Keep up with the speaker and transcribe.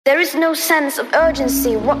There is no sense of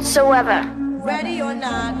urgency whatsoever. Ready or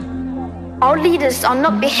not. Our leaders are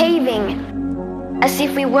not behaving as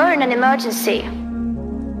if we were in an emergency.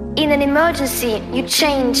 In an emergency, you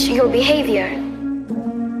change your behavior.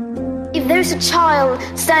 If there's a child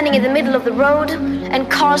standing in the middle of the road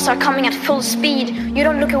and cars are coming at full speed, you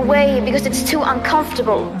don't look away because it's too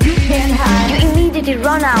uncomfortable. You can't hide. You immediately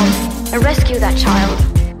run out and rescue that child.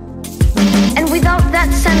 And without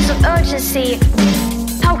that sense of urgency,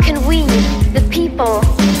 how can we, the people,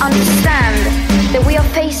 understand that we are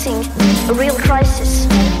facing a real crisis?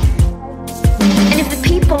 And if the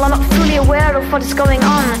people are not fully aware of what is going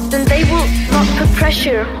on, then they will not put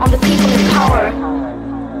pressure on the people in power.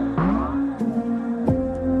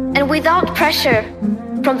 And without pressure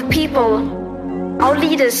from the people, our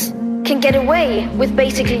leaders can get away with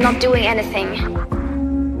basically not doing anything.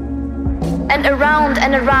 And around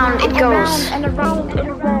it goes.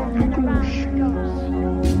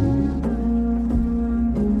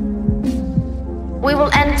 We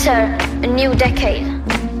will enter a new decade.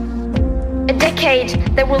 A decade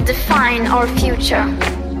that will define our future.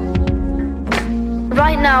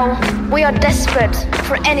 Right now, we are desperate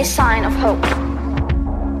for any sign of hope.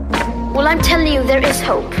 Well, I'm telling you, there is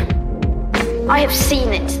hope. I have seen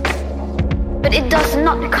it. But it does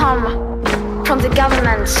not come from the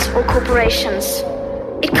governments or corporations.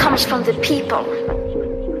 It comes from the people.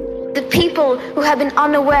 The people who have been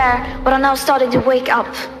unaware but are now starting to wake up.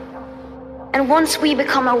 And once we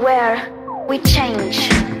become aware, we change.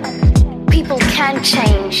 People can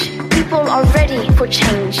change. People are ready for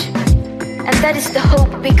change. And that is the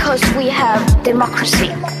hope, because we have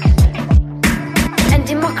democracy. And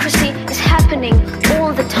democracy is happening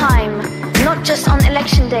all the time, not just on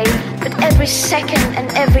election day, but every second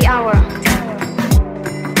and every hour.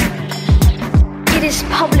 It is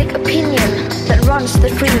public opinion that runs the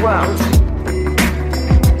free world.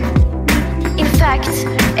 In fact,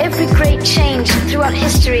 every great change throughout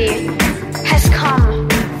history has come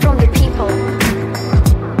from the people.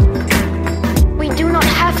 We do not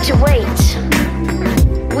have to wait.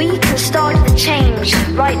 We can start the change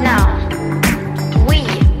right now. We,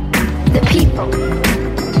 the people.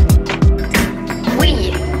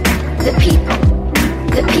 We, the people.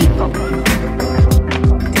 The people.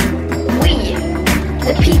 We,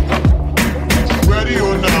 the people.